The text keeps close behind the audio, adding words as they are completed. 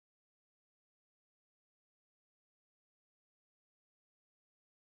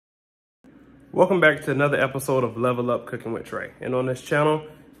Welcome back to another episode of Level Up Cooking with Trey. And on this channel,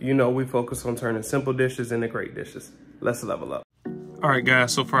 you know we focus on turning simple dishes into great dishes. Let's level up. All right,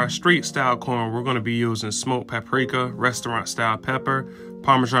 guys, so for our street style corn, we're going to be using smoked paprika, restaurant style pepper,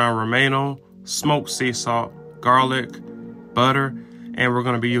 Parmesan Romano, smoked sea salt, garlic, butter, and we're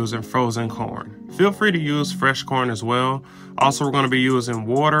going to be using frozen corn. Feel free to use fresh corn as well. Also, we're going to be using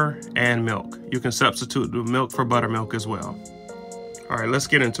water and milk. You can substitute the milk for buttermilk as well. All right, let's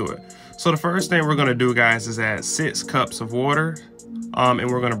get into it. So the first thing we're going to do, guys, is add 6 cups of water, and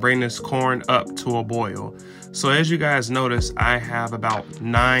we're going to bring this corn up to a boil. So as you guys notice, I have about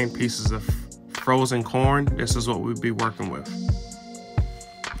 9 pieces of frozen corn. This is what we'll be working with.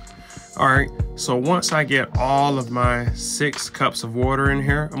 All right, so once I get all of my 6 cups of water in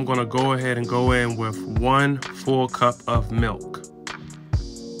here, I'm going to go ahead and go in with 1 full cup of milk.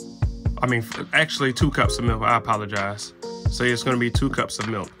 Actually 2 cups of milk, I apologize. So it's going to be 2 cups of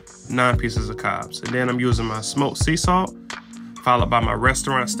milk, 9 pieces of cobs. And then I'm using my smoked sea salt, followed by my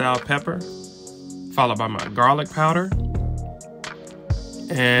restaurant style pepper, followed by my garlic powder.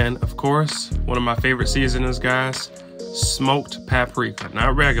 And of course, one of my favorite seasonings, guys, smoked paprika.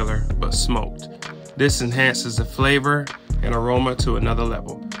 Not regular, but smoked. This enhances the flavor and aroma to another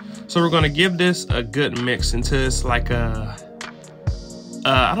level. So we're going to give this a good mix until it's like a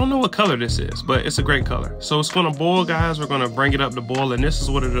I don't know what color this is, but it's a great color. So it's going to boil, guys. We're going to bring it up to boil, and this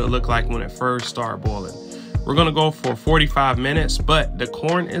is what it'll look like when it first starts boiling. We're going to go for 45 minutes, but the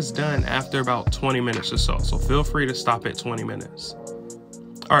corn is done after about 20 minutes or so. So feel free to stop at 20 minutes.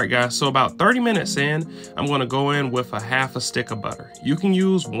 All right, guys, so about 30 minutes in, I'm going to go in with a half a stick of butter. You can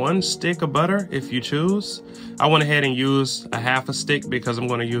use 1 stick of butter if you choose. I went ahead and used a half a stick because I'm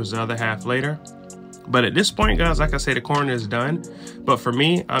going to use the other half later. But at this point, guys, like I say, the corn is done. But for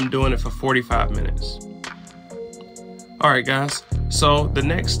me, I'm doing it for 45 minutes. All right, guys. So the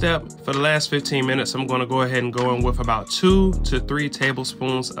next step for the last 15 minutes, I'm going to go ahead and go in with about 2 to 3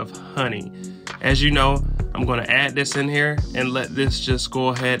 tablespoons of honey. As you know, I'm going to add this in here and let this just go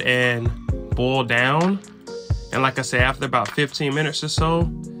ahead and boil down. And like I say, after about 15 minutes or so,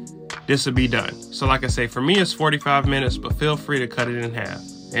 this will be done. So like I say, for me, it's 45 minutes, but feel free to cut it in half.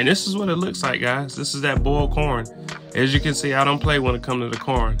 And this is what it looks like, guys. This is that boiled corn. As you can see, I don't play when it comes to the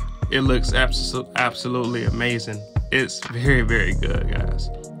corn. It looks absolutely amazing. It's very, very good, guys.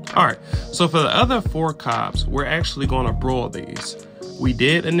 All right, so for the other 4 cobs, we're actually going to broil these. We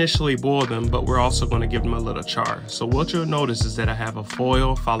did initially boil them, but we're also going to give them a little char. So what you'll notice is that I have a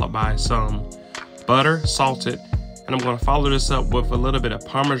foil followed by some butter, salted, and I'm going to follow this up with a little bit of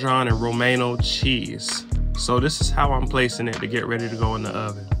Parmesan and Romano cheese. So this is how I'm placing it to get ready to go in the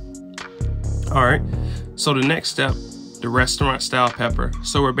oven. All right, so the next step, the restaurant style pepper.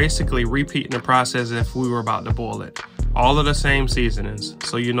 So we're basically repeating the process as if we were about to boil it. All of the same seasonings.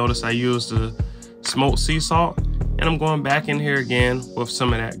 So you notice I used the smoked sea salt, and I'm going back in here again with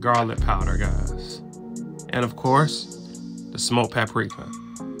some of that garlic powder, guys. And of course, the smoked paprika.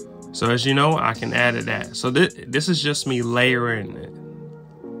 So as you know, I can add that. So this is just me layering it.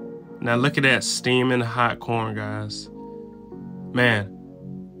 Now look at that steaming hot corn, guys. Man,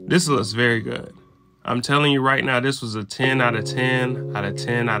 this looks very good. I'm telling you right now, this was a 10 out of 10 out of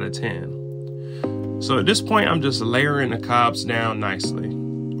 10 out of 10. So at this point, I'm just layering the cobs down nicely.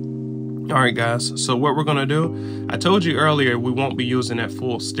 All right, guys, so what we're gonna do, I told you earlier, we won't be using that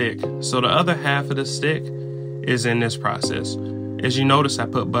full stick. So the other half of the stick is in this process. As you notice, I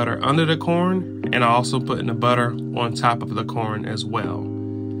put butter under the corn, and I also put the butter on top of the corn as well.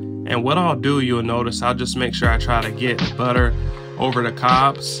 And what I'll do, you'll notice, I'll just make sure I try to get the butter over the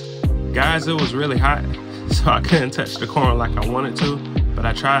cobs. Guys, it was really hot, so I couldn't touch the corn like I wanted to, but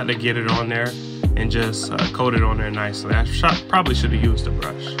I tried to get it on there and just coat it on there nicely. I probably should have used a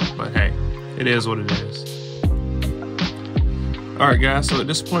brush, but hey, it is what it is. All right, guys, so at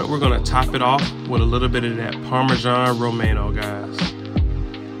this point, we're gonna top it off with a little bit of that Parmesan Romano, guys.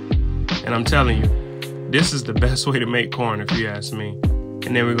 And I'm telling you, this is the best way to make corn, if you ask me.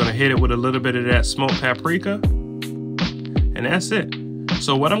 And then we're gonna hit it with a little bit of that smoked paprika, and that's it.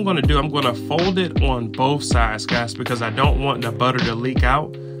 So what I'm gonna do, I'm gonna fold it on both sides, guys, because I don't want the butter to leak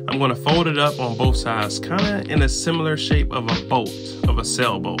out. I'm gonna fold it up on both sides, kind of in a similar shape of a boat, of a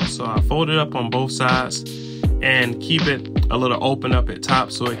sailboat. So I fold it up on both sides and keep it a little open up at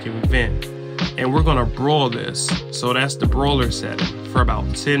top so it can vent. And we're gonna broil this. So that's the broiler setting for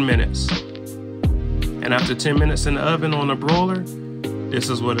about 10 minutes. And after 10 minutes in the oven on the broiler, this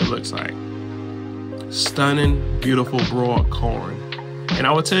is what it looks like. Stunning, beautiful broiled corn. And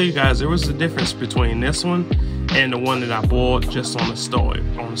I will tell you guys, there was a difference between this one and the one that I boiled just on the stove.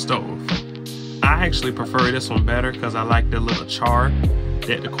 I actually prefer this one better because I like the little char.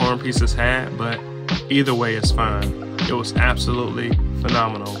 that the corn pieces had, but either way is fine. It was absolutely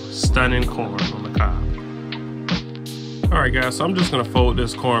phenomenal. Stunning corn on the cob. Alright guys, so I'm just gonna fold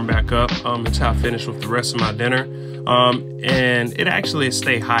this corn back up until I finish with the rest of my dinner. And it actually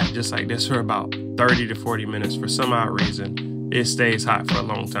stayed hot just like this for about 30 to 40 minutes. For some odd reason, it stays hot for a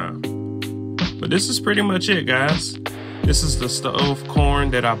long time. But this is pretty much it, guys. This is the stove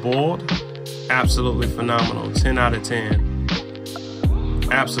corn that I boiled. Absolutely phenomenal. 10 out of 10.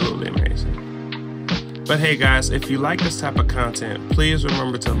 Absolutely amazing. But hey guys, if you like this type of content, please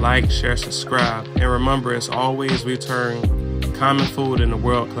remember to like, share, subscribe, and remember, as always, we turn common food into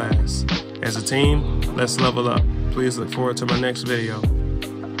world class. As a team, let's level up. Please look forward to my next video.